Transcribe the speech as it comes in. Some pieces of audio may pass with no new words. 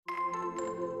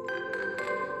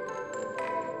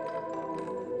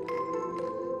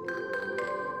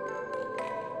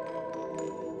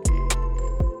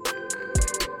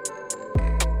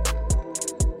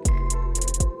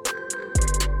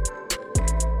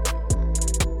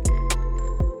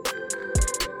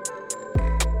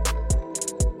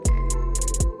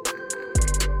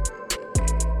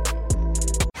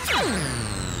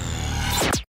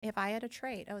I had a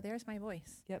trait, oh, there's my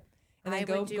voice. Yep. And then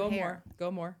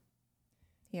go more.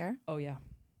 Here? Oh, yeah.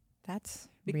 That's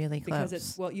really close. Because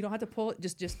it's, well, you don't have to pull it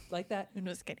just like that. I'm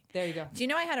just kidding. There you go. Do you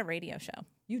know I had a radio show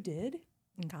You did?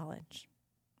 in college?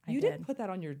 You didn't put that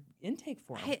on your intake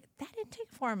form. That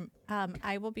intake form,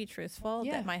 I will be truthful,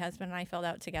 that my husband and I filled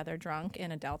out together drunk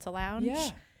in a Delta lounge. Yeah.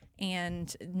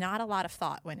 And not a lot of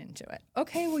thought went into it.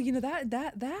 Okay, well, you know,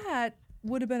 that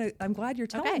would have been I'm glad you're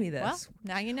telling me this. Well,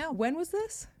 now you know. When was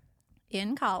this?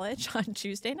 In college on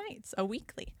Tuesday nights, a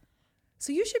weekly.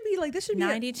 So you should be like, this should be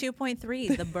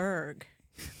 92.3, The Berg.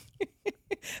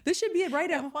 This should be right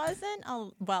at It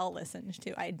wasn't well listened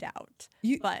to, I doubt.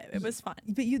 But it was fun.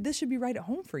 But this should be right at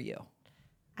home for you.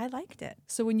 I liked it.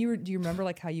 So do you remember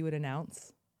like how you would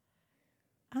announce?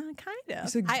 Kind of.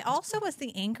 So, I also was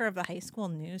the anchor of the high school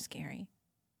news, Gary.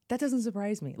 That doesn't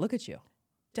surprise me. Look at you.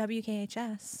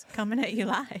 WKHS coming at you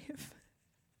live.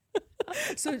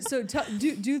 So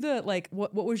do the, like,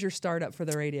 what was your startup for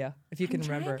the radio, if you can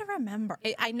remember? I'm trying to remember.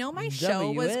 I know my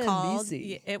show was called,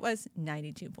 WNBC. it was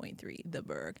 92.3, The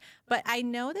Berg. But I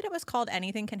know that it was called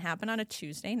Anything Can Happen on a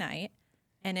Tuesday night.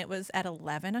 And it was at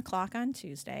 11 o'clock on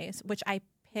Tuesdays, which I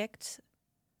picked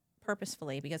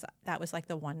purposefully because that was like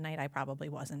the one night I probably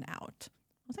wasn't out.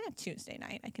 I was like, a Tuesday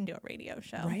night, I can do a radio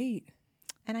show. Right.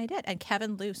 And I did. And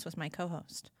Kevin Luce was my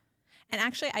co-host. And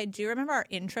actually, I do remember our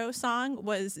intro song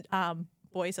was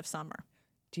Boys of Summer.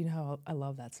 Do you know how I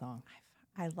love that song?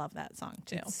 I love that song,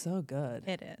 too. It's so good.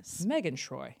 It is. Megan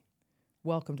Shroy,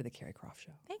 welcome to the Carrie Croft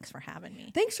Show. Thanks for having me.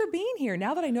 Thanks for being here.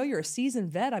 Now that I know you're a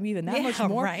seasoned vet, I'm even that much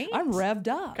more. Right? I'm revved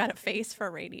up. Got a face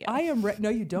for radio. I am. No,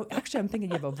 you don't. Actually, I'm thinking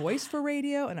you have a voice for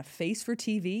radio and a face for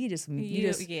TV. You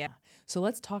just. Yeah. So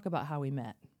let's talk about how we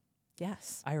met.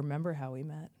 Yes. I remember how we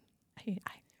met. I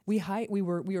We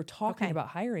were talking about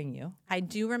hiring you. I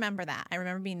do remember that. I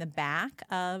remember being in the back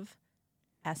of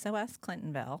SOS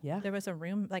Clintonville. Yeah. There was a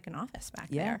room, like an office back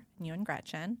there. You and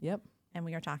Gretchen. Yep. And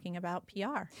we were talking about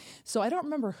PR. So I don't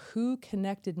remember who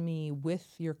connected me with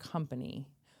your company.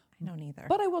 I don't either.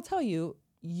 But I will tell you,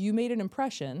 you made an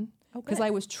impression because I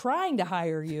was trying to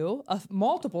hire you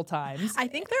multiple times. I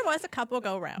think there was a couple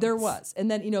go-rounds. There was. And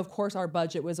then, of course, our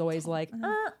budget was always like,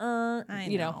 I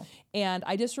know. And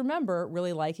I just remember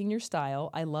really liking your style.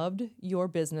 I loved your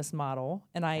business model.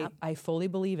 And I fully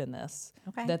believe in this,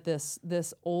 that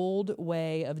this old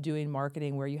way of doing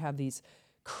marketing where you have these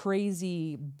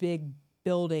crazy big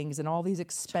buildings and all these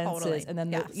expenses. And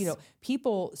then,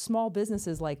 people, small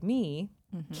businesses like me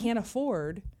can't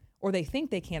afford, or they think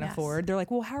they can't afford. They're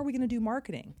like, well, how are we going to do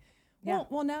marketing? Yeah.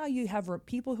 Well, now you have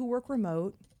people who work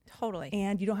remote. Totally.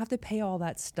 And you don't have to pay all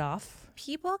that stuff.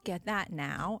 People get that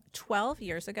now. 12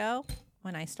 years ago,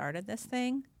 when I started this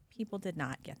thing, people did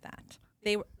not get that.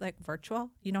 They were like,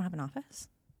 virtual? You don't have an office?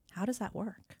 How does that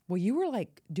work? Well, you were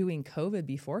like doing COVID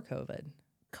before COVID.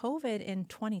 COVID in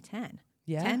 2010.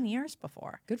 Yeah. 10 years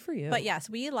before. Good for you. But yes,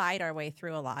 we lied our way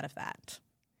through a lot of that,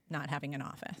 not having an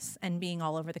office and being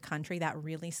all over the country. That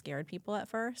really scared people at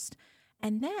first.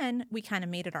 And then we kind of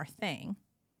made it our thing.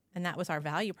 And that was our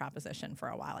value proposition for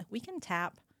a while. Like, we can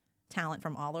tap talent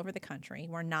from all over the country.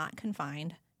 We're not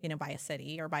confined, by a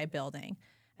city or by a building.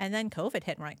 And then COVID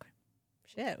hit and we're like,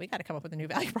 shit, we got to come up with a new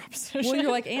value proposition. Well,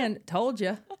 you're like, Ann, told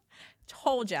you.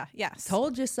 Told you, yes.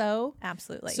 Told you so.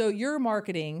 Absolutely. So your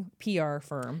marketing PR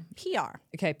firm. PR.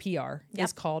 Okay, PR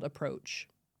is called Approach.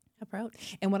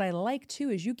 Approach. And what I like, too,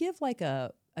 is you give like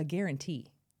a guarantee.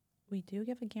 We do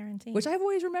give a guarantee. Which I've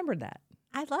always remembered that.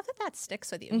 I love that sticks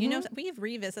with you. We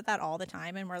revisit that all the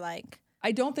time and we're like,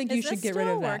 I don't think you should get rid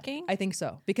of that. Working? I think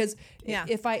so. Because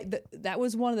if that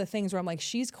was one of the things where I'm like,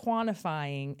 she's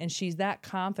quantifying and she's that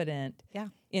confident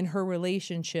in her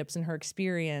relationships and her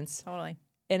experience. Totally.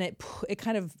 And it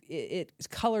kind of it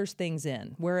colors things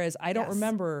in. Whereas I don't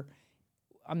remember,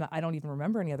 I don't even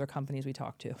remember any other companies we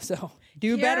talked to. So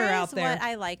do better out there. What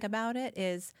I like about it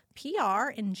is PR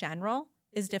in general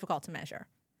is difficult to measure.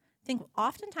 I think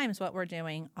oftentimes what we're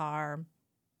doing are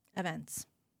events,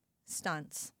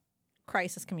 stunts,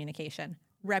 crisis communication,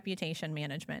 reputation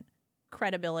management,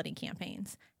 credibility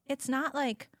campaigns. It's not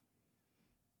like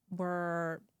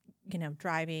we're,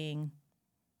 driving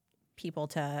people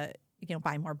to,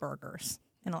 buy more burgers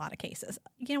in a lot of cases.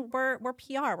 We're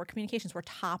PR, we're communications, we're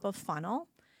top of funnel.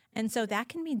 And so that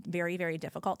can be very, very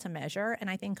difficult to measure. And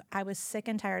I think I was sick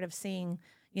and tired of seeing,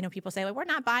 people say, well, we're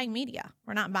not buying media.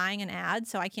 We're not buying an ad,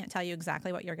 so I can't tell you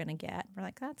exactly what you're going to get. We're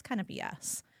like, that's kind of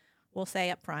BS. We'll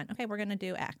say up front, okay, we're going to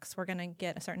do X. We're going to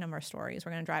get a certain number of stories.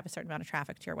 We're going to drive a certain amount of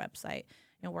traffic to your website.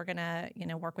 We're going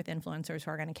to, work with influencers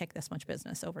who are going to kick this much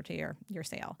business over to your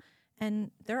sale.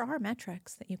 And there are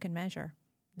metrics that you can measure.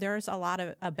 there's a lot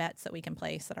of bets that we can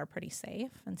place that are pretty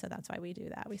safe. And so that's why we do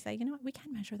that. We say, you know what, we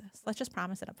can measure this. Let's just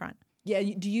promise it up front. Yeah.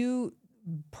 Do you,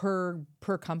 per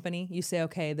company, you say,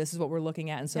 okay, this is what we're looking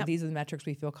at. And so these are the metrics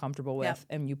we feel comfortable with.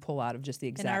 And you pull out of just the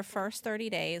exact. In our first 30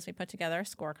 days, we put together a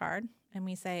scorecard and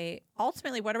we say,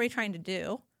 ultimately, what are we trying to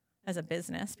do as a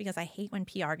business? Because I hate when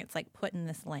PR gets like put in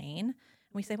this lane.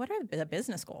 And we say, what are the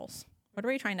business goals? What are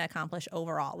we trying to accomplish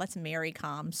overall? Let's marry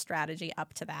comms strategy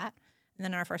up to that. And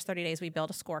then in our first 30 days, we build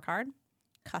a scorecard,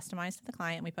 customized to the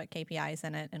client. We put KPIs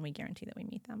in it, and we guarantee that we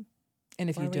meet them. And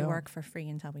if you don't, we work for free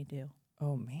until we do.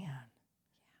 Oh, man.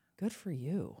 Good for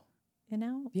you. You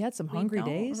know, you had some hungry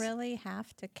days. We don't really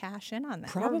have to cash in on that.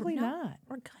 Probably not.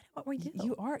 We're good at what we do.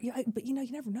 You are, but you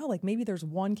never know. Like maybe there's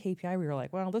one KPI where you're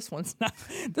like, well, this one's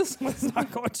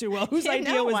not going too well. Whose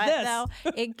idea was this? Though,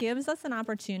 it gives us an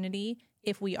opportunity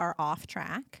if we are off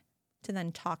track to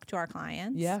then talk to our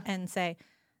clients and say,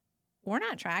 we're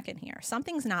not tracking here.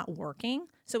 Something's not working.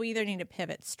 So we either need to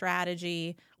pivot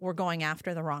strategy. We're going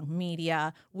after the wrong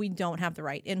media. We don't have the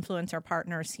right influencer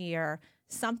partners here.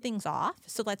 Something's off.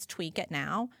 So let's tweak it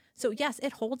now. So yes,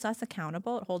 it holds us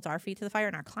accountable. It holds our feet to the fire.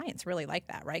 And our clients really like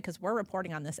that, right? Because we're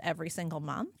reporting on this every single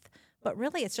month. But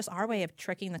really, it's just our way of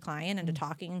tricking the client into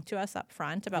talking to us up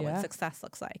front about what success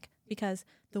looks like. Because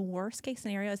the worst case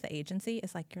scenario as the agency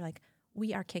is like, you're like,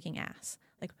 we are kicking ass.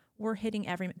 Like, we're hitting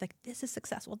like, this is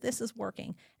successful. This is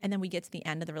working. And then we get to the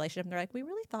end of the relationship and they're like, we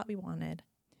really thought we wanted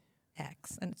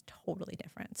X. And it's totally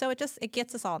different. So it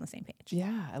gets us all on the same page.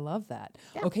 Yeah, I love that.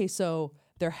 Yeah. Okay, so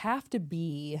there have to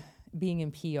be, being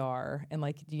in PR and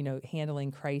like,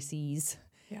 handling crises.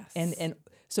 Yes. And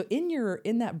so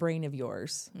in that brain of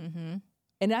yours,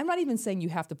 and I'm not even saying you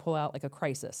have to pull out like a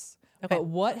crisis, but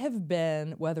what have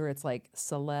been, whether it's like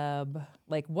celeb,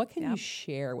 like what can you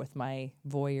share with my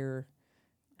voyeur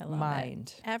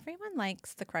mind? Everyone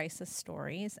likes the crisis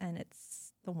stories, and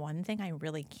it's the one thing I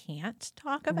really can't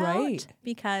talk about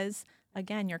because,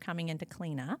 again, you're coming in to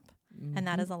clean up, and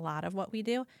that is a lot of what we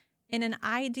do. In an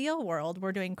ideal world,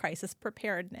 we're doing crisis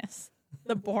preparedness.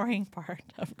 The boring part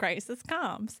of crisis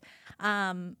comms,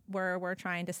 where we're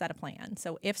trying to set a plan.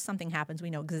 So if something happens, we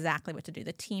know exactly what to do.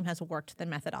 The team has worked the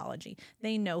methodology.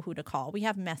 They know who to call. We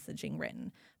have messaging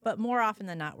written. But more often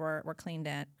than not, we're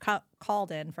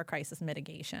called in for crisis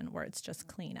mitigation, where it's just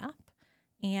cleanup.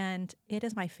 And it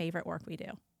is my favorite work we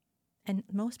do. And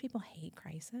most people hate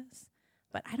crisis.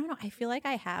 But I don't know. I feel like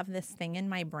I have this thing in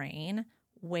my brain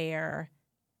where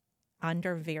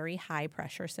under very high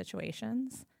pressure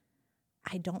situations,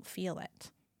 I don't feel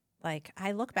it. Like,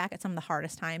 I look back at some of the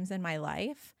hardest times in my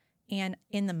life, and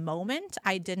in the moment,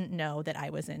 I didn't know that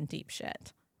I was in deep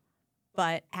shit.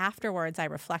 But afterwards, I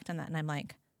reflect on that, and I'm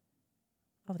like,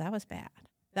 oh, that was bad.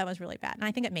 That was really bad. And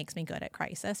I think it makes me good at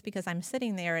crisis because I'm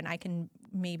sitting there, and I can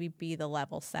maybe be the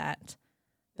level set,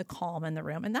 the calm in the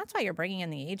room. And that's why you're bringing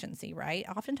in the agency, right?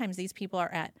 Oftentimes, these people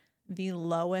are at the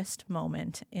lowest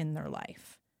moment in their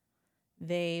life.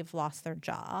 They've lost their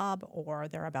job, or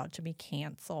they're about to be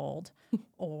canceled,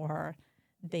 or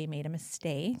they made a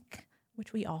mistake,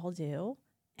 which we all do,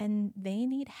 and they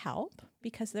need help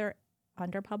because they're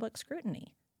under public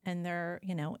scrutiny and they're,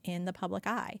 in the public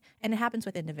eye. And it happens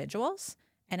with individuals,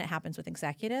 and it happens with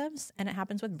executives, and it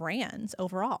happens with brands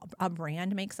overall. A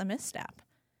brand makes a misstep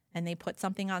and they put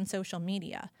something on social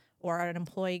media, or an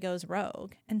employee goes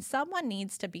rogue, and someone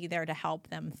needs to be there to help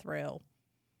them through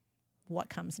what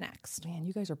comes next. Man,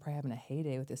 you guys are probably having a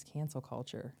heyday with this cancel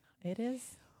culture. It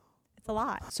is. It's a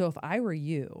lot. So if I were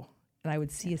you and I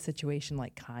would see a situation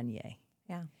like Kanye,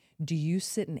 do you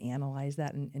sit and analyze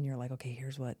that and you're like, okay,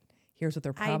 here's what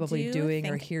they're probably doing,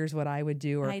 or here's what I would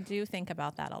do? Or I do think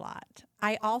about that a lot.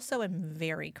 I also am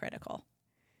very critical.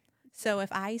 So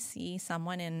if I see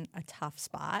someone in a tough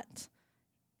spot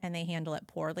and they handle it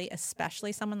poorly,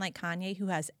 especially someone like Kanye who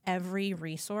has every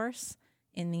resource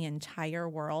in the entire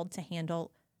world to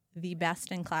handle the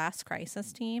best-in-class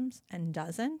crisis teams and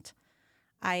doesn't,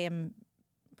 I am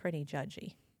pretty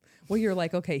judgy. Well, you're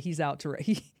like, okay, he's out to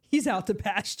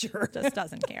pasture. Just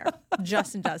doesn't care.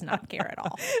 Just does not care at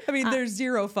all. I mean, there's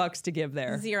zero fucks to give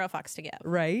there. Zero fucks to give.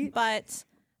 Right. But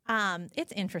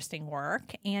it's interesting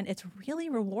work, and it's really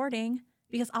rewarding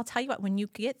because I'll tell you what, when you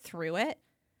get through it,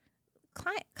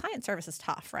 client service is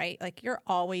tough, right? Like, you're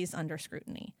always under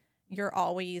scrutiny. You're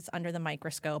always under the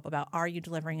microscope about, are you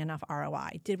delivering enough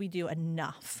ROI? Did we do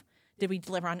enough? Did we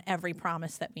deliver on every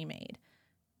promise that we made?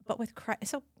 But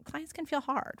so clients can feel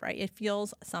hard, right? It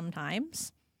feels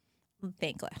sometimes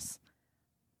thankless.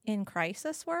 In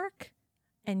crisis work,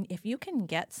 and if you can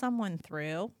get someone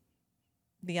through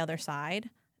the other side,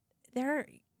 they're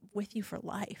with you for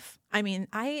life. I mean,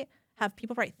 I have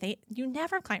people write, you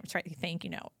never have clients write a thank you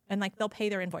note. And like, they'll pay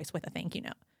their invoice with a thank you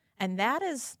note. And that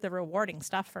is the rewarding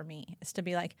stuff for me, is to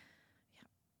be like,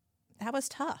 yeah, that was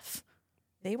tough.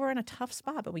 They were in a tough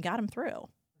spot, but we got them through.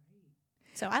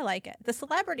 So I like it. The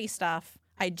celebrity stuff,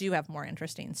 I do have more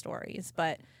interesting stories,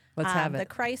 but let's have it. The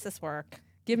crisis work.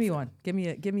 Give me one. Give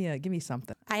me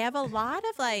something. I have a lot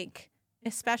of like,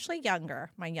 especially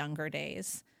my younger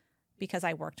days, because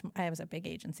I was a big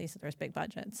agency, so there's big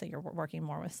budgets. So you're working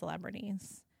more with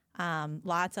celebrities.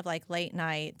 Lots of like late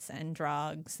nights and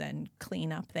drugs and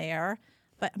cleanup there.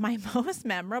 But my most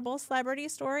memorable celebrity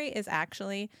story is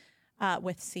actually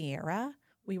with Sierra.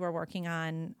 We were working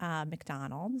on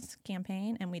McDonald's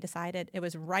campaign, and we decided, it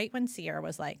was right when Sierra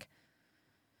was like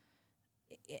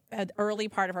an early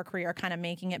part of her career, kind of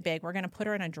making it big. We're going to put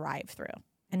her in a drive-through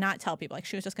and not tell people. Like,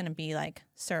 she was just going to be like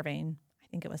serving, I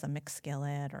think it was a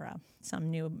McSkillet or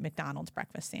some new McDonald's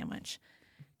breakfast sandwich.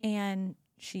 And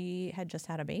she had just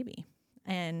had a baby.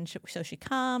 And so she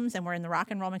comes, and we're in the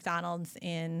Rock and Roll McDonald's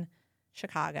in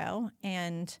Chicago,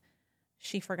 and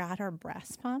she forgot her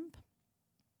breast pump.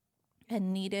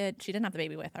 And she didn't have the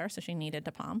baby with her, so she needed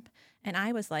to pump. And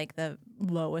I was like the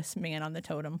lowest man on the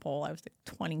totem pole. I was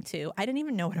like 22. I didn't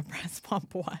even know what a breast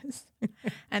pump was.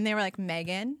 And they were like,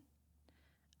 Megan,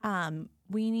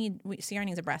 Sierra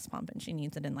needs a breast pump, and she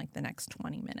needs it in like the next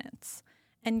 20 minutes.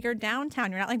 And you're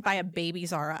downtown. You're not like by a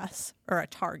Babies R Us or a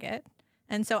Target.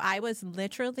 And so I was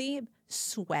literally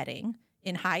sweating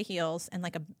in high heels and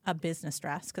like a business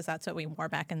dress, because that's what we wore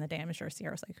back in the day. I'm sure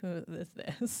Sierra was like, who is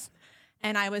this?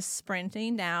 And I was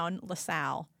sprinting down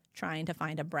LaSalle trying to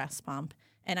find a breast pump.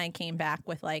 And I came back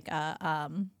with like a,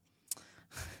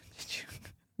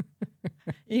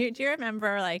 do you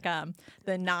remember like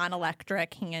the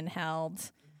non-electric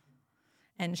handheld?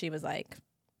 And she was like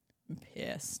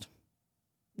pissed.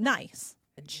 Nice.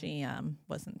 But she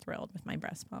wasn't thrilled with my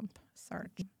breast pump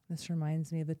search. This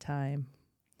reminds me of the time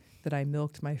that I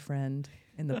milked my friend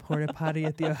in the porta potty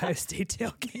at the Ohio State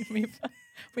tailgate.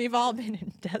 We've all been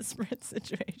in desperate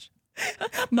situations.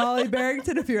 Molly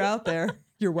Barrington, if you're out there,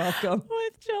 you're welcome.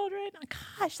 With children.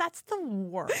 Gosh, that's the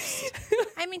worst.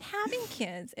 I mean, having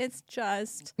kids, it's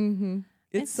just... Mm-hmm.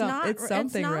 It's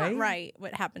something, right? Right,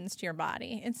 what happens to your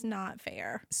body. It's not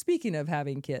fair. Speaking of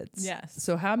having kids. Yes.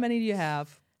 So how many do you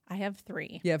have? I have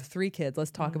 3. You have 3 kids.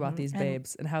 Let's talk about these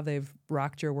babes and how they've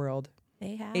rocked your world.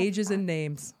 They have. Ages and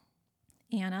names.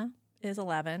 Anna is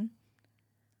 11.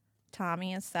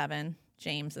 Tommy is 7.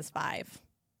 James is 5.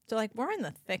 So, like, we're in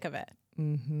the thick of it.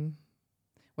 Mm-hmm.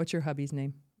 What's your hubby's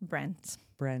name? Brent.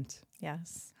 Brent.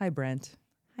 Yes. Hi, Brent.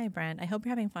 Hi, Brent. I hope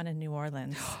you're having fun in New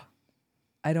Orleans.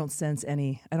 I don't sense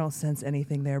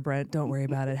anything there, Brent. Don't worry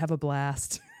about it. Have a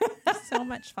blast. So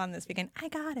much fun this weekend. I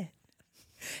got it.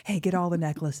 Hey, get all the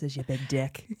necklaces, you big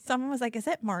dick. Someone was like, is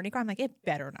it Mardi Gras? I'm like, it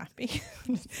better not be.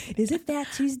 Is it Fat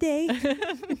Tuesday?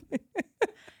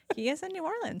 He is in New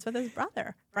Orleans with his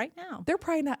brother right now.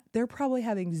 They're probably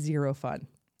having zero fun.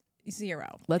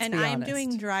 0. Let's be honest. And I'm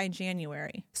doing dry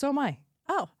January. So am I.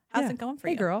 Oh, how's it going for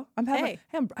you? Hey, girl.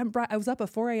 I was up at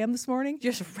 4 a.m. this morning.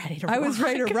 Just ready to rock. I was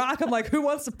ready to rock. I'm like, who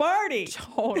wants to party?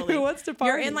 Totally. Who wants to party?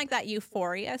 You're in like that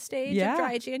euphoria stage of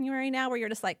dry January now, where you're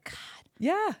just like, God.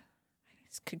 Yeah.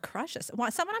 This could crush us.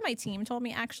 Someone on my team told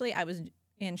me, actually, I was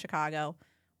in Chicago.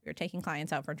 We were taking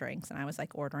clients out for drinks, and I was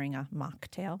like ordering a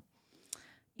mocktail.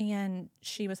 And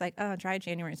she was like, oh, dry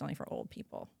January is only for old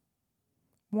people.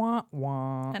 Wah,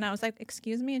 wah. And I was like,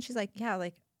 excuse me? And she's like, yeah,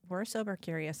 like, we're sober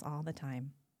curious all the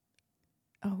time.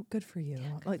 Oh, good for you.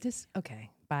 Yeah, like this.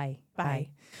 Okay. Bye. Bye.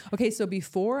 Okay. So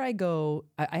before I go,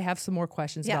 I have some more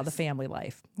questions about the family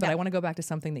life, but I want to go back to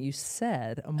something that you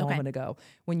said a moment ago,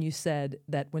 when you said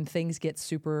that when things get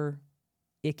super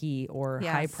icky or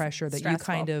high pressure, that you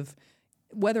kind of,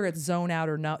 whether it's zone out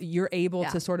or not, you're able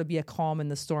to sort of be a calm in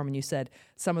the storm. And you said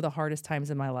some of the hardest times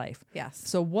in my life. Yes.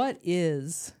 So what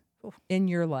is in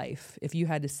your life, if you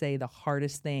had to say the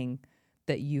hardest thing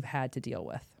that you've had to deal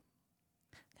with?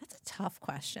 That's a tough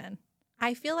question.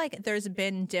 I feel like there's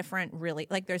been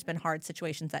there's been hard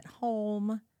situations at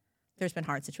home. There's been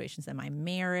hard situations in my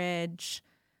marriage.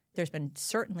 There's been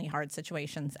certainly hard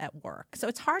situations at work. So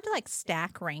it's hard to like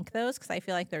stack rank those, because I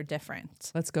feel like they're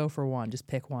different. Let's go for one. Just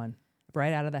pick one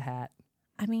right out of the hat.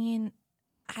 I mean,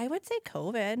 I would say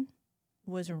COVID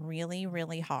was really,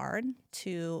 really hard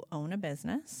to own a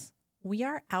business. We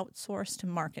are outsourced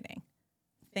marketing.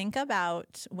 Think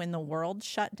about when the world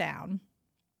shut down.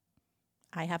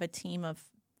 I have a team of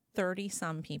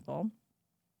 30-some people.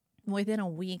 Within a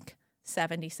week,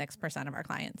 76% of our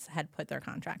clients had put their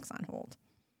contracts on hold.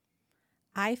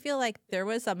 I feel like there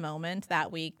was a moment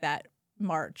that week, that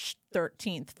March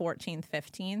 13th, 14th,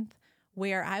 15th,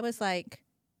 where I was like,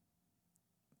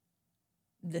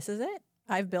 this is it.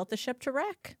 I've built the ship to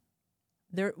wreck.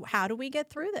 How do we get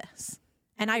through this?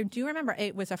 And I do remember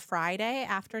it was a Friday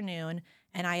afternoon,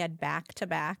 and I had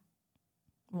back-to-back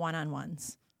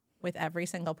one-on-ones with every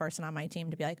single person on my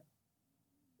team to be like,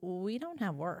 we don't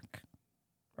have work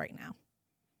right now.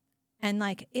 And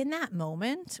like in that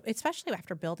moment, especially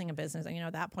after building a business, and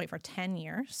at that point for 10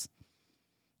 years,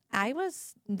 that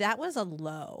was a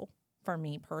low for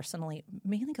me personally,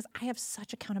 mainly because I have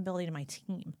such accountability to my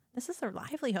team. This is their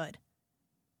livelihood.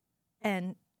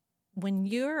 And when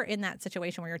you're in that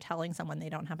situation where you're telling someone they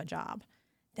don't have a job,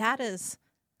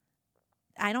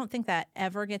 I don't think that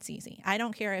ever gets easy. I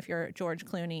don't care if you're George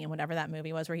Clooney and whatever that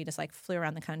movie was where he just like flew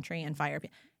around the country and fired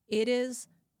people. It is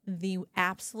the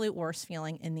absolute worst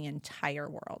feeling in the entire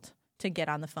world to get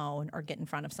on the phone or get in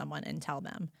front of someone and tell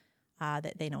them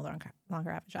that they no longer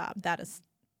have a job. That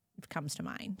comes to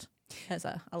mind as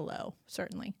a low,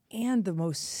 certainly. And the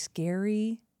most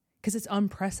scary, because it's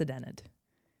unprecedented.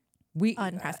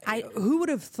 Who would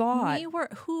have thought?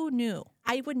 Who knew?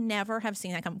 I would never have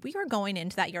seen that come. We were going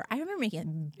into that year. I remember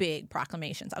making big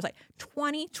proclamations. I was like,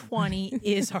 2020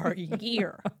 is our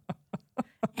year.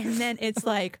 And then it's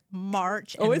like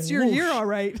March. Oh, it's your year, all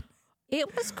right.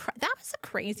 It was that was a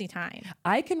crazy time.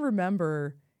 I can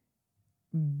remember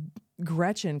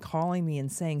Gretchen calling me and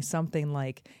saying something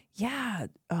like, yeah,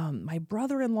 my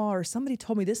brother-in-law or somebody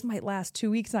told me this might last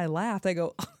 2 weeks. And I laughed.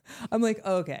 I'm like,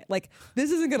 okay, like this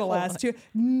isn't going to last 2.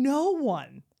 No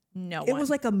one. It was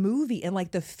like a movie, and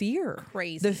like the fear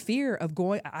of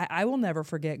going. I will never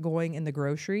forget going in the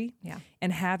grocery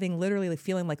and having literally like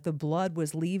feeling like the blood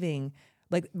was leaving.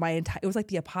 Like it was like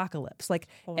the apocalypse. Like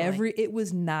it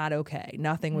was not okay.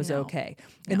 Nothing was okay.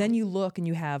 And then you look and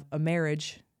you have a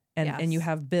marriage and you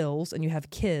have bills and you have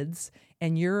kids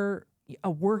and you're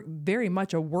very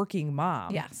much a working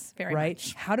mom. Yes, very right?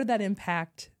 much. How did that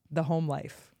impact the home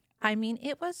life? I mean,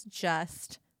 it was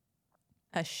just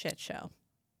a shit show.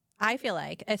 I feel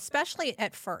like, especially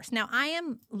at first. Now, I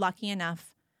am lucky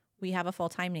enough. We have a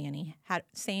full-time nanny, had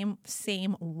same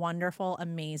wonderful,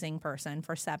 amazing person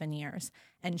for 7 years.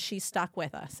 And she stuck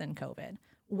with us in COVID,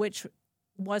 which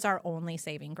was our only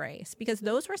saving grace, because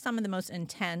those were some of the most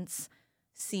intense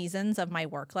seasons of my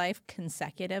work life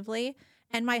consecutively.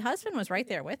 And my husband was right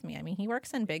there with me. I mean, he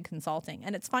works in big consulting.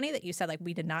 And it's funny that you said, like,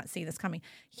 we did not see this coming.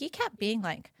 He kept being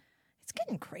like, it's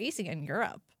getting crazy in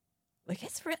Europe. Like,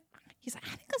 he's like,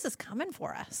 I think this is coming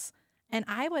for us. And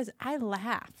I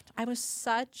laughed. I was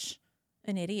such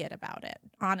an idiot about it,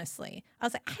 honestly. I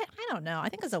was like, I don't know. I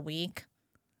think it's a week.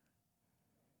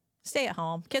 Stay at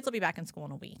home. Kids will be back in school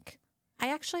in a week. I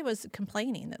actually was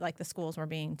complaining that like the schools were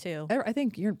being too. I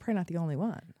think you're probably not the only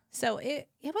one. So it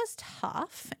was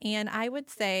tough. And I would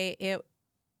say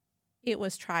it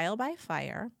was trial by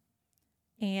fire.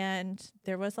 And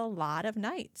there was a lot of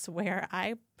nights where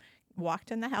I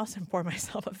walked in the house and poured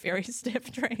myself a very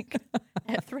stiff drink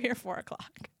at 3 or 4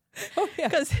 o'clock. Oh, yeah.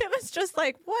 Because it was just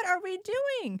like, what are we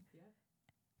doing?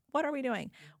 What are we doing?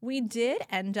 We did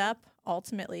end up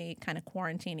ultimately kind of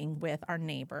quarantining with our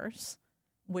neighbors,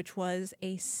 which was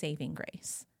a saving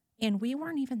grace. And we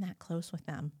weren't even that close with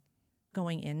them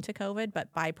going into COVID,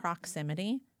 but by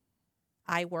proximity,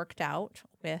 I worked out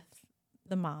with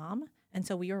the mom. And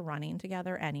so we were running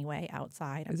together anyway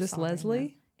outside. Is this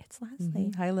Leslie? It's Leslie.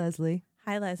 Mm-hmm. Hi, Leslie.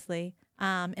 Hi, Leslie.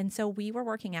 And so we were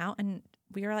working out, and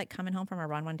we were like coming home from a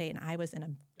run one day, and I was in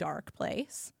a dark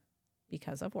place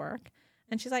because of work.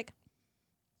 And she's like,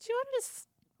 do you want to just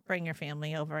bring your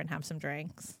family over and have some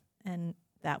drinks? And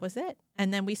that was it.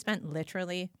 And then we spent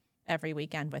literally every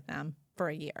weekend with them for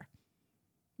a year.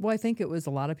 Well, I think it was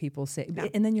a lot of people say,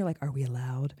 and then you're like, are we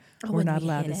allowed? We're not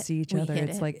allowed to see each other.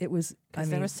 It's like, it was, because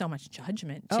there was so much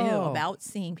judgment too about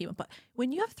seeing people. But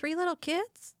when you have 3 little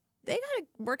kids, they got to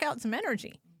work out some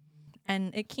energy,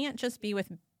 and it can't just be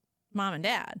with mom and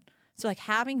dad. So like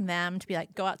having them to be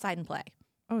like, go outside and play.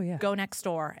 Oh yeah. Go next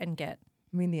door and get.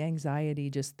 I mean, the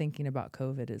anxiety just thinking about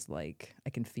COVID is like,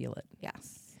 I can feel it.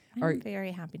 Yes. I'm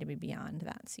very happy to be beyond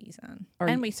that season.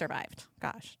 And we survived.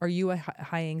 Gosh. Are you a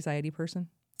high anxiety person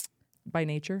by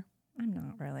nature? I'm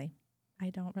not really. I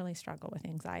don't really struggle with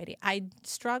anxiety. I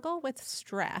struggle with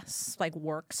stress, like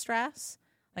work stress.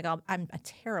 Like I'm a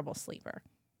terrible sleeper.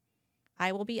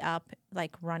 I will be up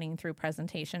like running through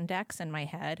presentation decks in my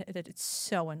head. It's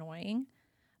so annoying.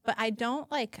 But I don't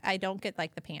get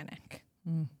like the panic.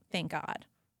 Thank God.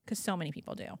 Because so many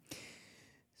people do.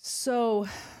 So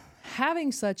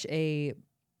having such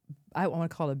I want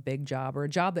to call it a big job, or a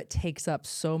job that takes up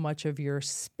so much of your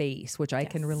space, which I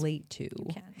can relate to.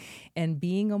 You can. And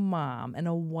being a mom and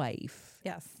a wife.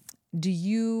 Yes. Do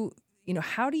you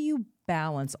how do you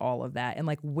balance all of that? And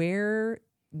like, where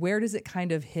where does it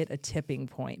kind of hit a tipping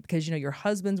point? Because, you know, your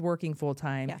husband's working full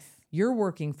time, Yes. you're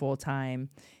working full time,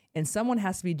 and someone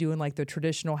has to be doing like the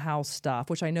traditional house stuff,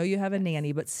 which I know you have a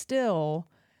nanny, but still.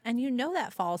 And you know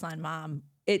that falls on mom.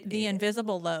 The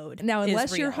invisible load. Now,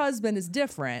 unless is your real. husband is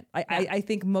different, I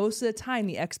think most of the time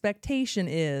the expectation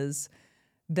is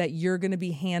that you're going to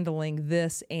be handling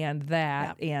this and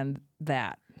that and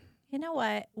that. You know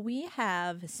what? We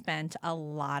have spent a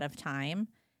lot of time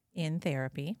in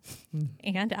therapy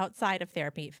and outside of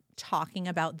therapy talking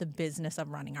about the business of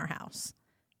running our house,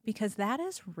 because that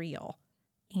is real.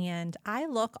 And I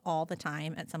look all the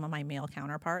time at some of my male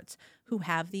counterparts who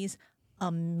have these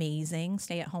amazing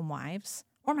stay-at-home wives,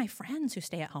 or my friends who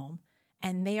stay at home,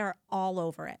 and they are all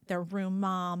over it. They're room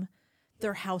mom.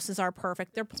 Their houses are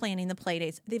perfect. They're planning the play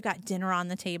dates. They've got dinner on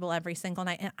the table every single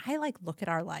night. And I like look at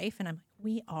our life and I'm like,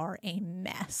 we are a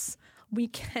mess. We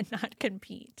cannot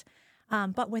compete.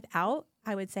 But without,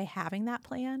 I would say, having that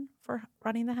plan for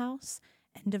running the house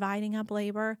and dividing up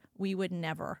labor, we would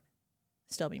never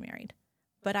still be married.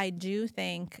 But I do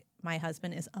think my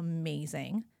husband is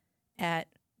amazing at,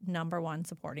 number one,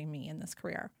 supporting me in this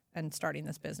career and starting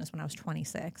this business when I was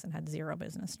 26 and had zero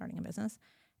business starting a business.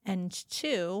 And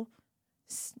two,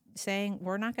 saying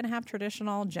we're not going to have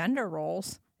traditional gender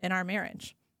roles in our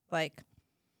marriage. Like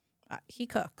he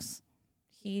cooks.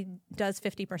 He does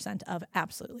 50% of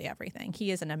absolutely everything.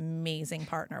 He is an amazing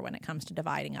partner when it comes to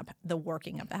dividing up the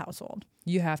working of the household.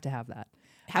 You have to have that.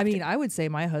 I would say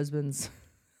my husband's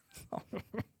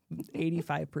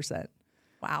 85%.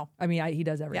 Wow. I mean, he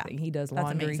does everything. Yeah, he does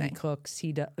laundry, he cooks,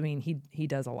 he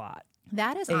does a lot.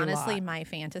 That is honestly my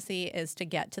fantasy, is to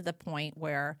get to the point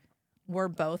where we're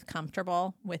both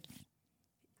comfortable with,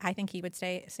 I think he would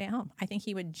stay at home. I think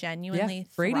he would genuinely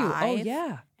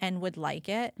thrive and would like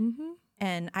it. Mm-hmm.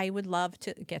 And I would love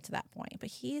to get to that point. But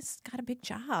he's got a big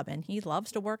job and he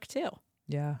loves to work too.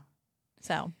 Yeah.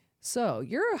 So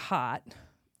you're hot.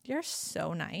 You're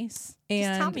so nice. And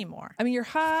just tell me more. I mean, you're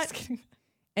hot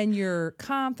and you're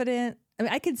confident. I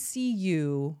mean, I could see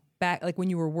you back like when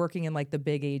you were working in like the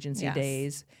big agency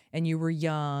days and you were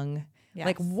young. Yes.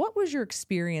 Like, what was your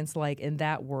experience like in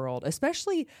that world?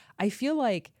 Especially, I feel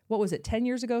like, what was it, 10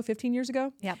 years ago, 15 years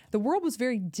ago? Yeah. The world was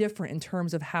very different in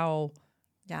terms of how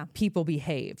people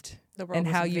behaved. The world and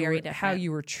was how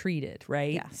you were treated,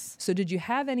 right? Yes. So did you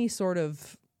have any sort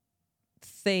of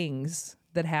things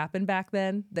that happened back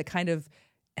then that kind of,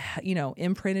 you know,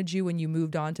 imprinted you when you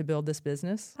moved on to build this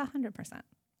business? 100%.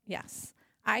 Yes.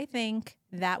 I think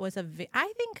that was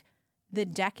I think the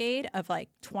decade of like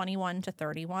 21 to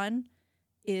 31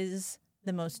 is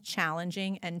the most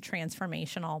challenging and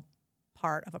transformational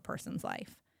part of a person's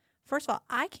life. First of all,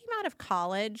 I came out of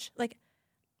college, like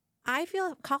I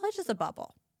feel college is a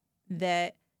bubble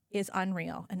that is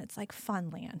unreal and it's like fun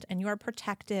land and you are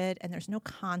protected and there's no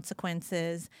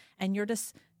consequences and you're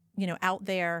just, you know, out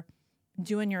there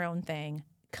doing your own thing,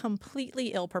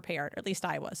 completely ill prepared, or at least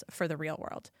I was, for the real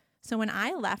world. So when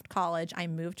I left college, I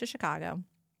moved to Chicago.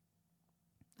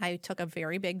 I took a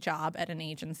very big job at an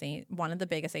agency, one of the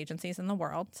biggest agencies in the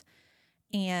world,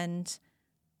 and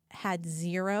had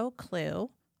zero clue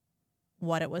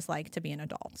what it was like to be an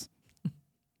adult.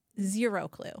 Zero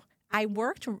clue. I've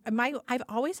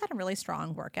always had a really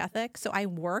strong work ethic, so I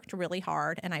worked really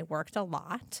hard and I worked a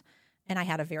lot, and I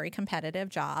had a very competitive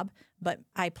job, but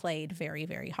I played very,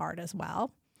 very hard as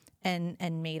well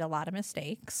and made a lot of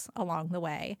mistakes along the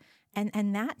way.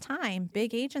 And that time,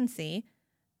 big agency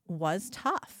was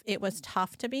tough. It was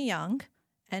tough to be young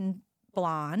and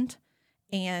blonde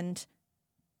and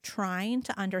trying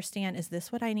to understand, is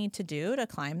this what I need to do to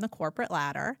climb the corporate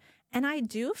ladder? And I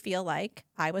do feel like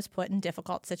I was put in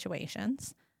difficult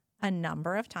situations a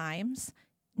number of times,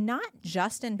 not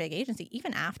just in big agency,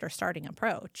 even after starting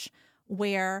Approach,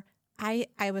 where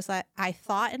I was like, I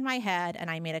thought in my head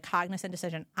and I made a cognizant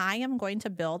decision, I am going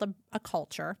to build a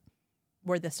culture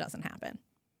where this doesn't happen.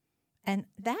 And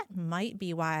that might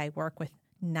be why I work with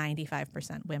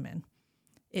 95% women,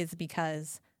 is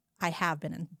because I have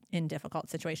been in difficult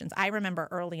situations. I remember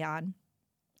early on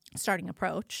starting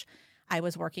Approach, I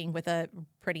was working with a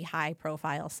pretty high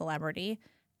profile celebrity,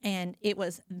 and it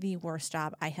was the worst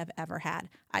job I have ever had.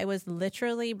 I was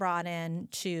literally brought in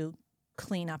to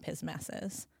clean up his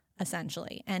messes,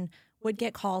 essentially, and would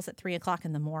get calls at 3:00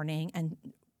 in the morning and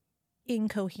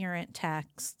incoherent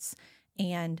texts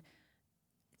and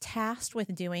tasked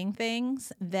with doing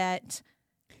things that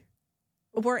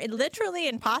were literally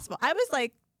impossible. I was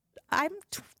like, I'm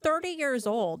 30 years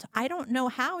old. I don't know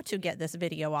how to get this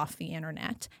video off the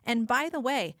internet. And by the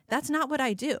way, that's not what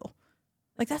I do.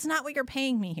 Like, that's not what you're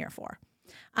paying me here for.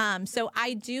 So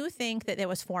I do think that it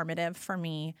was formative for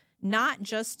me not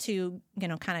just to,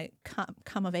 kind of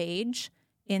come of age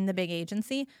in the big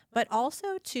agency, but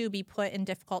also to be put in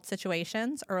difficult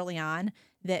situations early on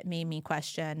that made me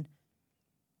question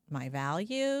my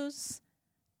values,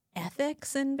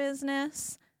 ethics in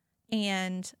business,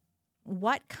 and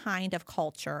what kind of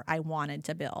culture I wanted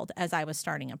to build as I was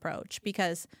starting Approach.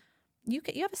 Because you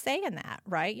have a say in that,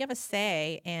 right? You have a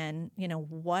say in,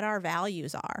 what our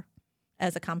values are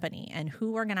as a company and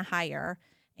who we're going to hire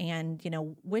and,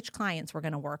 which clients we're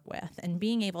going to work with, and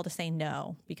being able to say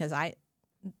no because I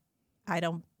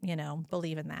don't,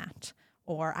 believe in that,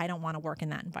 or I don't want to work in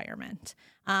that environment.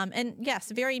 And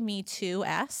yes, very Me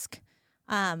Too-esque,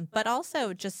 but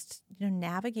also just,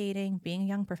 navigating being a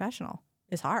young professional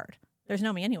is hard. There's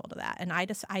no manual to that. And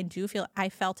I do feel I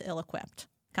felt ill-equipped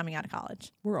coming out of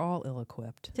college. We're all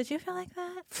ill-equipped. Did you feel like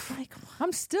that?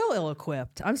 I'm still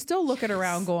ill-equipped. I'm still looking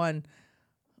around going,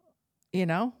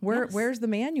 where's the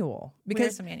manual? Because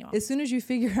where's the manual? As soon as you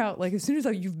figure out, as soon as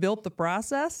you've built the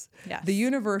process, the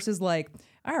universe is like,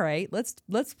 all right, let's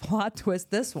plot twist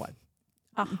this one.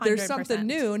 100%. There's something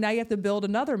new. Now you have to build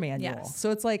another manual. Yes.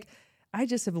 So it's like, I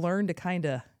just have learned to kind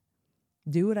of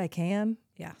do what I can.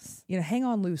 Yes. Hang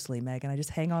on loosely, Megan. I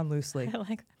just hang on loosely. I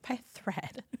like by a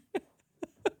thread.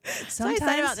 Sometimes, so I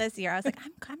excited about this year. I was like,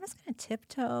 I'm just going to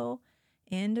tiptoe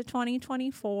into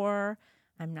 2024.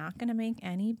 I'm not going to make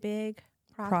any big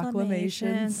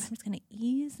proclamations. I'm just going to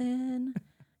ease in,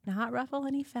 not ruffle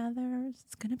any feathers.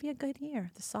 It's going to be a good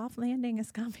year. The soft landing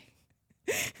is coming.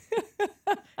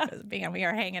 We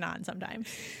are hanging on sometimes.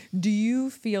 Do you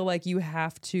feel like you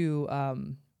have to,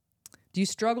 do you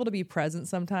struggle to be present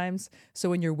sometimes? So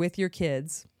when you're with your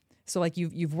kids, so like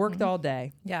you've worked all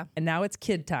day, and now it's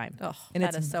kid time. Oh, and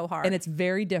that is so hard. And it's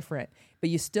very different, but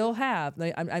you still have,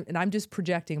 and I'm just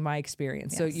projecting my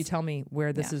experience. Yes. So you tell me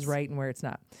where this is right and where it's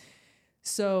not.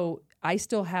 So I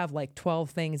still have 12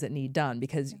 things that need done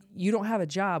because you don't have a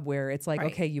job where it's like,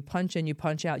 okay, you punch in, you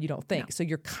punch out, you don't think. No. So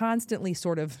you're constantly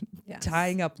sort of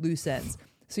tying up loose ends.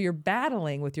 So you're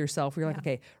battling with yourself. You're like,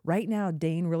 okay, right now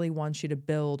Dane really wants you to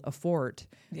build a fort,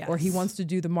 or he wants to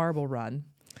do the marble run,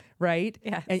 right?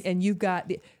 Yes. And you've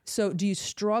got so do you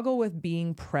struggle with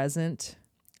being present?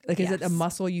 Is it a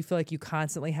muscle you feel like you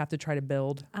constantly have to try to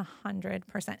build?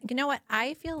 100%. You know what?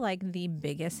 I feel like the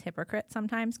biggest hypocrite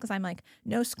sometimes because I'm like,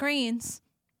 no screens,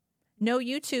 no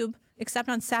YouTube, except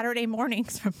on Saturday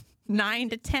mornings from 9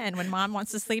 to 10 when mom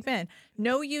wants to sleep in.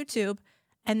 No YouTube.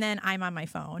 And then I'm on my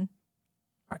phone.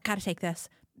 Or got to take this.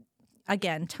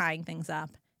 Again, tying things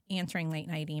up, answering late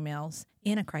night emails.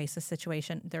 In a crisis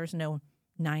situation, there's no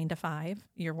 9 to 5.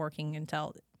 You're working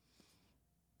until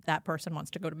that person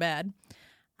wants to go to bed.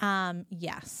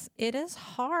 Yes, it is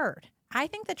hard. I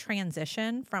think the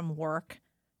transition from work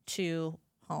to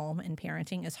home and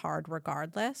parenting is hard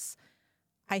regardless.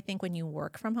 I think when you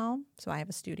work from home, so I have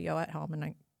a studio at home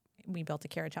and we built a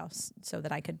carriage house so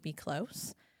that I could be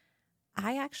close.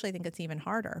 I actually think it's even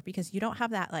harder because you don't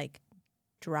have that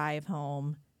drive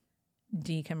home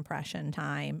decompression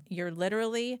time. You're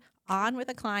literally on with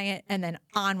a client and then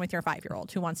on with your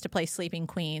 5-year-old who wants to play Sleeping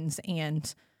Queens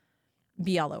and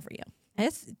be all over you.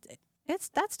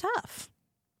 That's tough.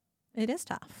 It is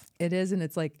tough. It is, and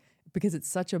it's because it's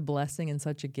such a blessing and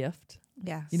such a gift.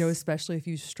 Yes. Especially if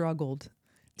you struggled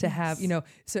to have,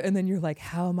 so, and then you're like,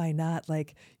 how am I not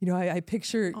I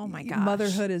picture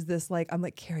motherhood as this, I'm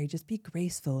like, Carrie, just be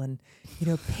graceful and,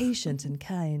 patient and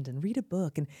kind and read a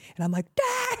book. And I'm like,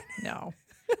 Dad! No,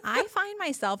 I find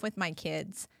myself with my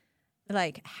kids,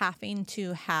 having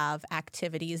to have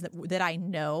activities that I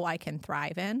know I can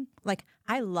thrive in.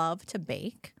 I love to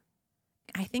bake.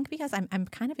 I think because I'm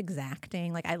kind of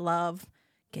exacting. I love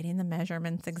getting the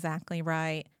measurements exactly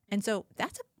right. And so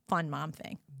that's a fun mom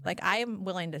thing. I am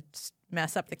willing to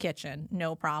mess up the kitchen,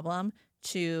 no problem,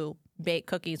 to bake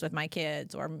cookies with my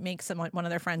kids or make one of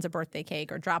their friends a birthday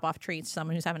cake or drop off treats to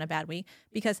someone who's having a bad week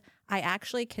because I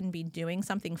actually can be doing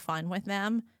something fun with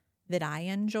them that I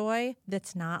enjoy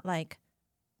that's not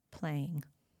playing.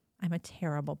 I'm a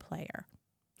terrible player.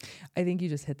 I think you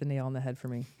just hit the nail on the head for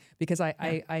me because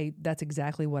I that's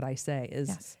exactly what I say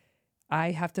is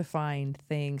I have to find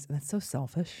things, and that's so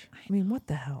selfish. I mean, what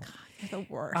the hell? God, you're the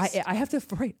worst. I have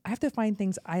to find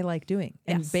things I like doing,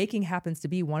 and baking happens to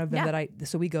be one of them.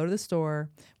 So we go to the store,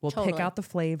 we'll pick out the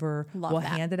flavor, we'll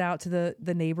hand it out to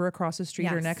the neighbor across the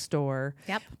street or next door.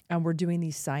 Yep. And we're doing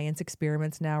these science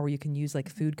experiments now where you can use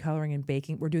food coloring and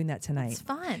baking. We're doing that tonight. It's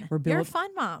fun. You're a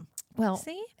fun mom. Well,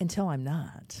 see? Until I'm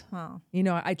not. Well,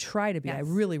 I try to be. I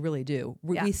really, really do.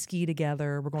 We ski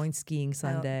together. We're going skiing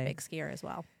Sunday. I'm a big skier as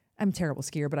well. I'm a terrible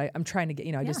skier, but I'm trying to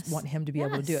get, I just want him to be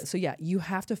able to do it. So yeah, you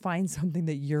have to find something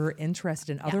that you're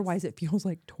interested in. Otherwise it feels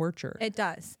like torture. It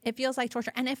does. It feels like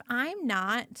torture. And if I'm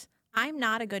not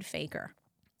a good faker.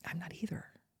 I'm not either.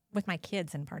 With my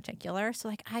kids in particular. So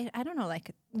like, I don't know,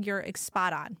 like you're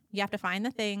spot on. You have to find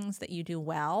the things that you do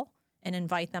well and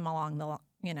invite them along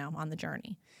on the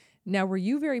journey. Now, were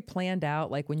you very planned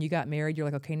out? Like when you got married, you're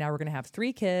like, okay, now we're going to have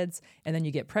 3 kids, and then you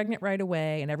get pregnant right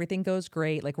away and everything goes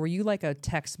great. Like, were you like a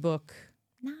textbook?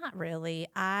 Not really.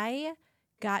 I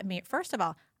got married. First of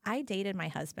all, I dated my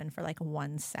husband for like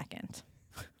 1 second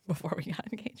before we got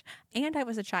engaged. And I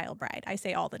was a child bride. I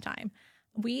say all the time.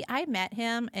 I met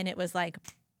him and it was like,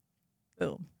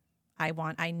 boom. I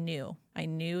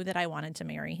knew that I wanted to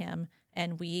marry him.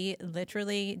 And we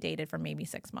literally dated for maybe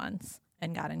 6 months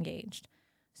and got engaged.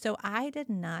 So I did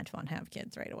not want to have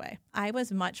kids right away. I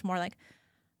was much more like,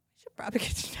 we should probably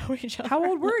get to know each other. How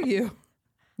old were you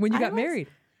when you got married?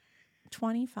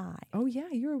 25. Oh, yeah.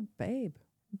 You're a babe.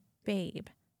 Babe.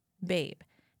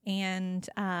 And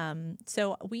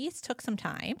so we took some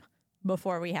time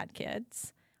before we had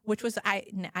kids, which was,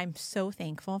 I'm so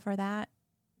thankful for that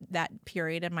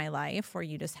period in my life where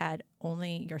you just had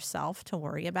only yourself to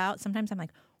worry about. Sometimes I'm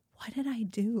like, what did I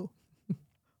do?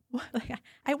 Like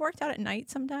I worked out at night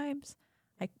sometimes.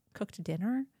 I cooked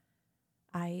dinner.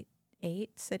 I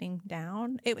ate sitting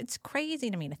down. It's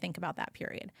crazy to me to think about that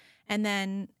period. And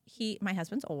then my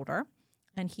husband's older,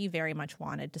 and he very much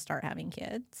wanted to start having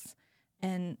kids.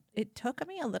 And it took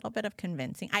me a little bit of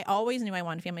convincing. I always knew I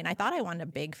wanted a family, and I thought I wanted a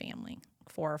big family,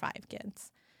 4 or 5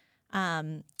 kids.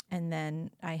 And then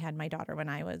I had my daughter when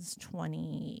I was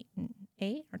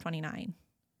 28 or 29.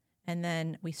 And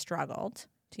then we struggled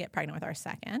to get pregnant with our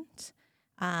second.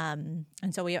 And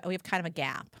so we have kind of a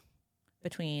gap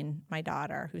between my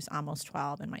daughter, who's almost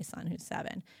 12, and my son, who's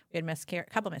 7. We had a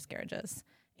couple miscarriages.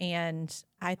 And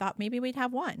I thought maybe we'd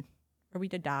have one, or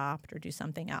we'd adopt or do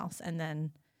something else. And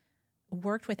then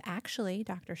worked with actually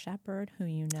Dr. Shepard, who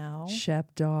you know.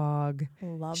 Shep dog.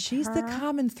 Love She's her. the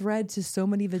common thread to so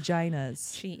many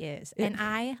vaginas. She is.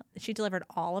 And she delivered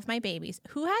all of my babies.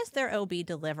 Who has their OB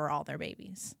deliver all their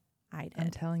babies? I did. I'm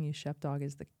telling you, Shep dog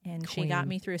is the And queen. she got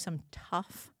me through some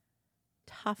tough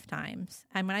times.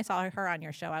 And when I saw her on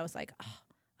your show, I was like, oh,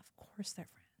 of course they're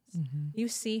friends. Mm-hmm. You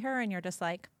see her and you're just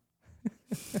like,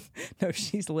 no,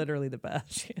 she's literally the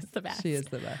best. She is the best. She is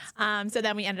the best. So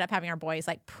then we ended up having our boys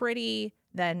like pretty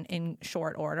then in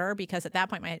short order, because at that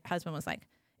point my husband was like,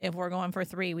 if we're going for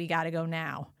 3, we got to go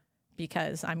now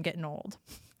because I'm getting old.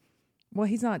 Well,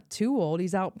 he's not too old.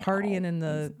 He's out partying in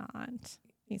the.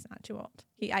 He's not too old.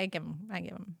 I give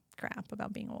him crap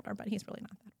about being older, but he's really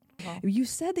not that old. You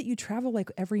said that you travel like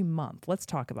every month. Let's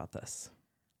talk about this.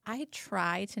 I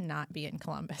try to not be in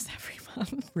Columbus every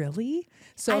month. Really?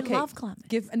 So okay, I love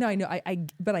Columbus. I know.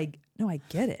 I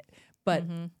get it. But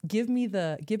give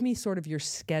me sort of your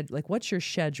schedule. Like, what's your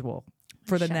schedule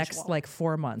for the next like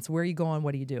 4 months? Where are you going?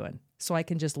 What are you doing? So I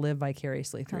can just live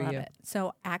vicariously through you. It.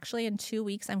 So actually, in 2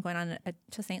 weeks, I'm going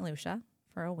to St. Lucia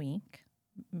for a week.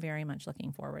 Very much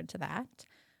looking forward to that.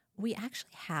 We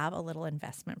actually have a little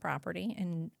investment property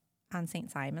on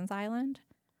St. Simon's Island,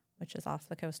 which is off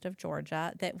the coast of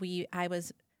Georgia, I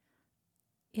was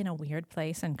in a weird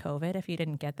place in COVID, if you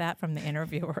didn't get that from the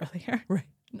interview earlier. Right.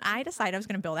 I decided I was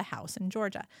going to build a house in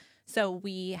Georgia. So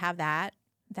we have that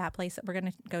place that we're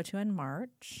going to go to in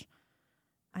March.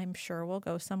 I'm sure we'll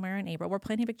go somewhere in April. We're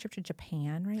planning a big trip to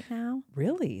Japan right now.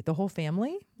 Really? The whole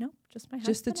family? Nope, just my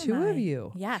husband. Just the two of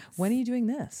you? Yes. When are you doing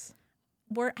this?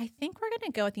 I think we're going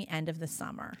to go at the end of the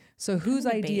summer. So whose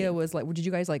idea was like, did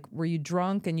you guys like, were you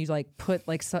drunk and you like put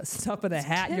like stuff in a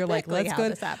hat and you're like, let's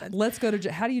go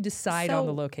to, how do you decide on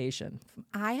the location?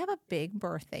 I have a big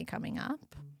birthday coming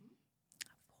up,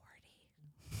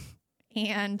 40.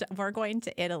 And we're going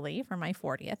to Italy for my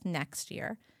 40th next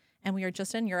year. And we were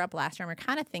just in Europe last year. And we're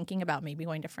kind of thinking about maybe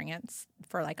going to France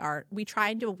for like we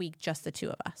tried to do a week, just the two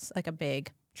of us, like a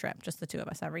big trip, just the two of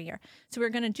us every year. So we were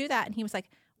going to do that. And he was like,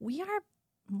 we are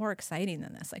more exciting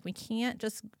than this. Like, we can't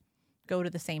just go to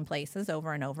the same places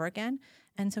over and over again.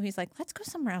 And so he's like, let's go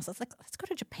somewhere else. Let's go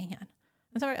to Japan.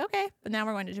 And so we're like, okay, but now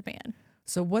we're going to Japan.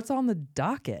 So what's on the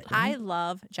docket? I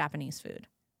love Japanese food.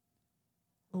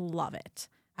 Love it.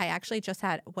 I actually just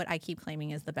had what I keep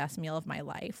claiming is the best meal of my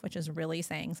life, which is really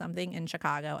saying something, in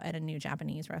Chicago at a new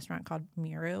Japanese restaurant called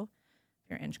Miru. If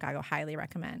you're in Chicago, highly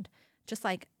recommend. Just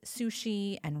like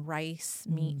sushi and rice,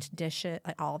 meat dishes,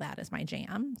 like all that is my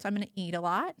jam. So I'm going to eat a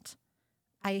lot.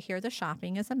 I hear the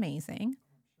shopping is amazing.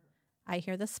 I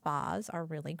hear the spas are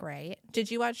really great. Did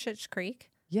you watch Schitt's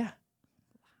Creek? Yeah.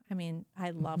 I mean,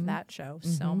 I love that show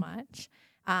so much.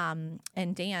 And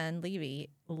Dan Levy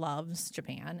loves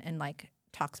Japan and like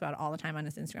talks about it all the time on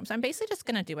his Instagram. So I'm basically just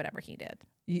going to do whatever he did.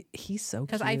 He's so cute.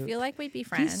 Because I feel like we'd be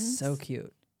friends. He's so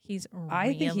cute.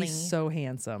 I think he's so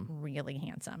handsome. Really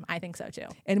handsome. I think so too.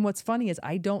 And what's funny is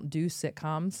I don't do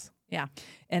sitcoms. Yeah.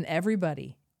 And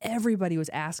everybody was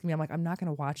asking me, I'm like, I'm not going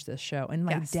to watch this show. And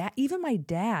my dad, even my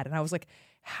dad, and I was like,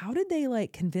 how did they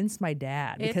like convince my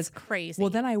dad? Because it's crazy. Well,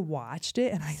 then I watched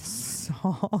it and I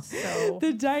saw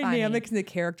the dynamics and the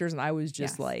characters, and I was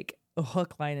just like a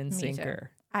hook, line, and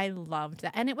sinker. I loved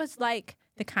that. And it was like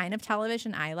the kind of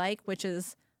television I like, which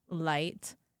is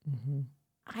light. Mm-hmm.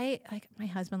 My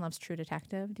husband loves True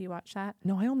Detective. Do you watch that?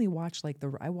 No, I only watch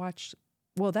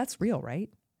well, that's real, right?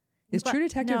 Is True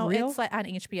Detective real? No, it's like on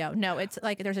HBO. No, it's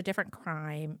like there's a different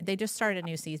crime. They just started a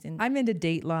new season. I'm into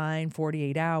Dateline,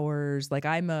 48 Hours. Like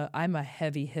I'm a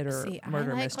heavy hitter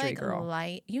murder mystery girl.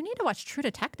 You need to watch True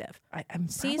Detective.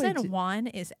 Season 1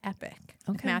 is epic.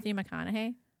 Okay. With Matthew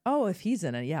McConaughey. Oh, if he's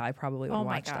in it, yeah, I probably would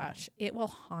watch that. Oh my gosh, it will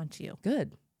haunt you.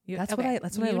 Good. That's what I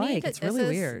like. It's really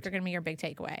weird. You're going to be your big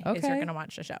takeaway. Okay. Is you're going to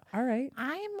watch the show. All right.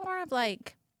 I'm more of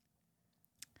like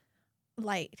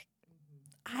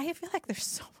I feel like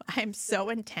I'm so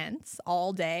intense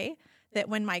all day that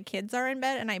when my kids are in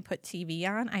bed and I put TV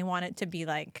on, I want it to be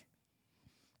like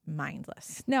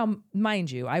mindless. Now,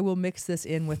 mind you, I will mix this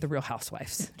in with the Real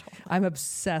Housewives. Totally. I'm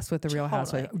obsessed with the Real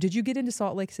Housewives. Did you get into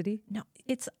Salt Lake City? No,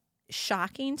 it's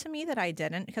shocking to me that I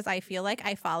didn't, because I feel like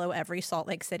I follow every Salt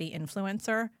Lake City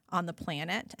influencer on the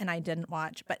planet and I didn't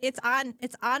watch, but it's on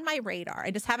my radar.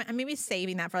 I just haven't. I'm maybe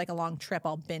saving that for like a long trip.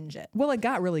 I'll binge it. Well, it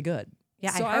got really good. Yeah,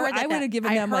 so I would have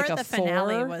given them like a 4. The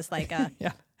finale was like a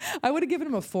yeah. I would have given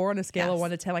them a 4 on a scale of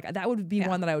 1 to 10. Like that would be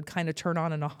one that I would kind of turn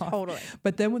on and off. Totally.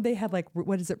 But then when they had like,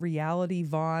 what is it, Reality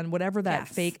Vaughn, whatever that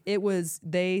fake,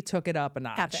 they took it up a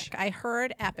notch. Epic. I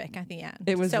heard epic at the end.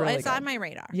 It was so really it's good. On my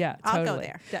radar. Yeah, I'll go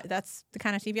there. That's the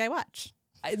kind of TV I watch.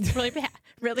 It's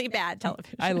really bad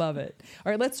television. I love it.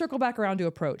 All right, let's circle back around to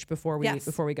approach before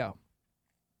we go.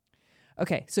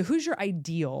 Okay, so who's your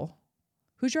ideal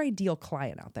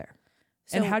client out there?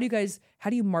 So, and how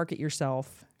do you market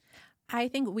yourself? I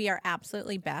think we are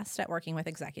absolutely best at working with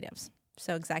executives.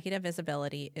 So executive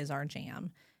visibility is our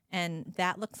jam. And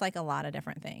that looks like a lot of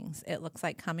different things. It looks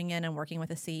like coming in and working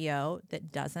with a CEO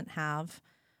that doesn't have,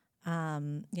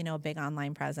 a big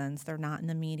online presence. They're not in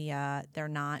the media. They're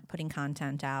not putting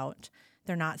content out.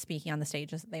 They're not speaking on the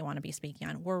stages that they want to be speaking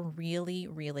on. We're really,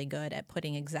 really good at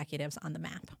putting executives on the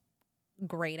map.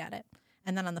 Great at it.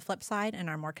 And then on the flip side, and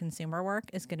our more consumer work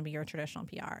is going to be your traditional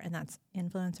PR. And that's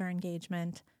influencer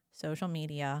engagement, social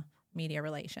media, media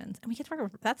relations. And we get to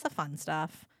work with, that's the fun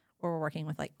stuff, where we're working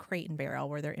with like Crate & Barrel,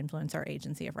 where they're influencer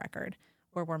agency of record,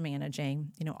 where we're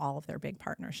managing, all of their big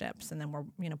partnerships. And then we're,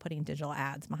 putting digital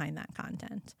ads behind that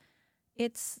content.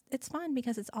 It's fun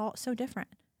because it's all so different.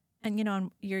 And,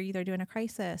 you're either doing a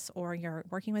crisis, or you're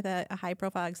working with a high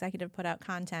profile executive put out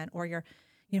content, or you're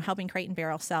helping Crate &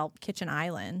 Barrel sell kitchen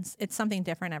islands. It's something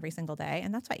different every single day.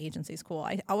 And that's why agency is cool.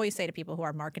 I always say to people who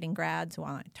are marketing grads who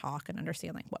want to talk and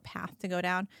understand like what path to go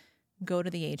down, go to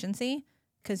the agency,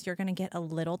 because you're going to get a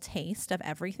little taste of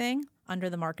everything under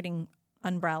the marketing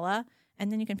umbrella. And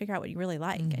then you can figure out what you really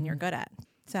like and you're good at.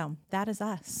 So that is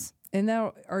us. And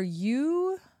now, are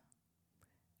you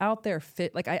out there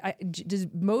fit? Like, does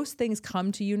most things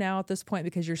come to you now at this point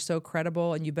because you're so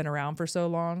credible and you've been around for so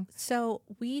long? So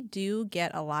we do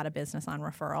get a lot of business on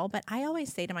referral, but I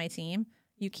always say to my team,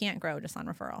 you can't grow just on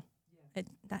referral.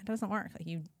 That doesn't work.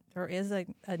 Like there is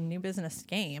a new business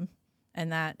game,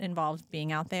 and that involves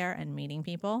being out there and meeting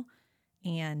people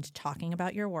and talking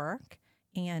about your work.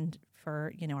 And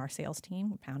for, our sales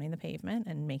team, pounding the pavement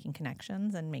and making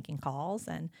connections and making calls.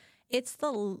 And it's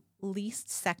the least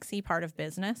sexy part of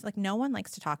business. Like, no one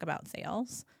likes to talk about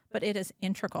sales, but it is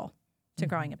integral to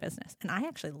growing a business. And I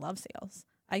actually love sales.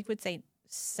 I would say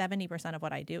 70% of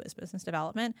what I do is business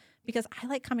development, because I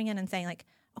like coming in and saying like,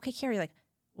 okay, Carrie, like,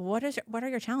 what are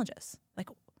your challenges? Like,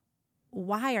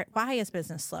 why is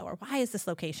business slow? Or why is this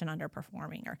location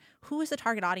underperforming? Or who is the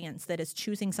target audience that is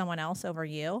choosing someone else over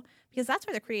you? Because that's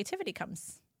where the creativity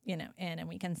comes, in, and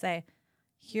we can say,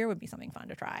 here would be something fun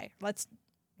to try. Let's,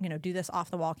 do this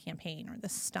off the wall campaign, or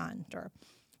this stunt, or,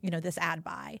 this ad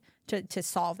buy to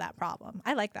solve that problem.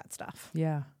 I like that stuff.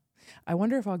 Yeah. I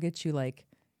wonder if I'll get you like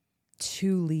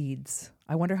 2 leads.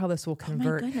 I wonder how this will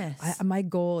convert. Oh my goodness. My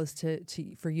goal is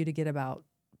for you to get about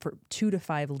 2 to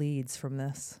 5 leads from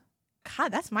this. God,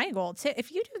 that's my goal too.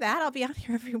 If you do that, I'll be on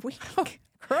here every week.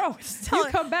 Gross. You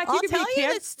come back. I'll tell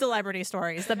you the celebrity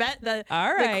stories, the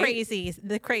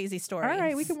crazy stories. All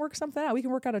right, we can work something out. We can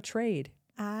work out a trade.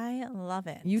 I love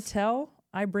it. You tell,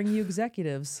 I bring you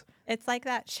executives. It's like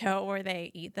that show where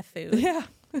they eat the food. Yeah.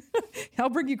 I'll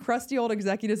bring you crusty old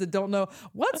executives that don't know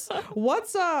what's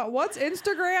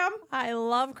Instagram. I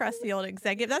love crusty old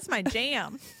executive. That's my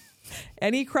jam.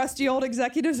 Any crusty old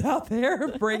executives out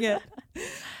there, bring it.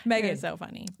 Megan, you're so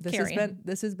funny.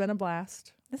 This has been a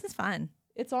blast. This is fun.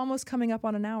 It's almost coming up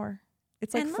on an hour.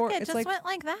 It's like and look, it just went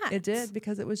like that. It did,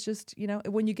 because it was just,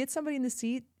 when you get somebody in the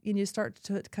seat and you start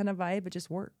to kind of vibe, it just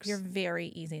works. You're very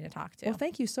easy to talk to. Well,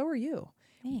 thank you. So are you.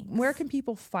 Thanks. Where can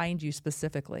people find you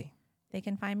specifically? They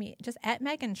can find me just at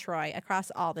Megan Shroy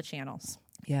across all the channels.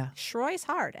 Yeah. Shroy's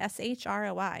hard.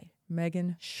 SHROY.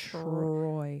 Megan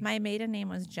Shroy. My maiden name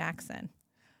was Jackson.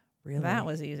 Really? That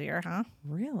was easier, huh?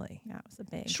 Really? Yeah, it was a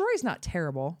big. Shroy's not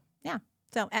terrible. Yeah.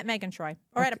 So at Megan Shroy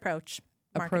or at Approach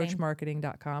Marketing.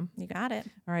 Approachmarketing.com. You got it.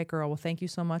 All right, girl. Well, thank you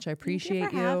so much. I appreciate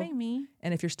Thank you for having me.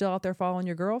 And if you're still out there following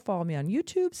your girl, follow me on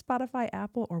YouTube, Spotify,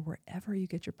 Apple, or wherever you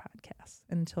get your podcasts.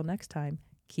 And until next time,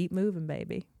 keep moving,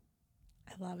 baby.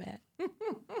 I love it.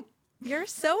 You're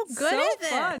so good at this.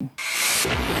 Fun.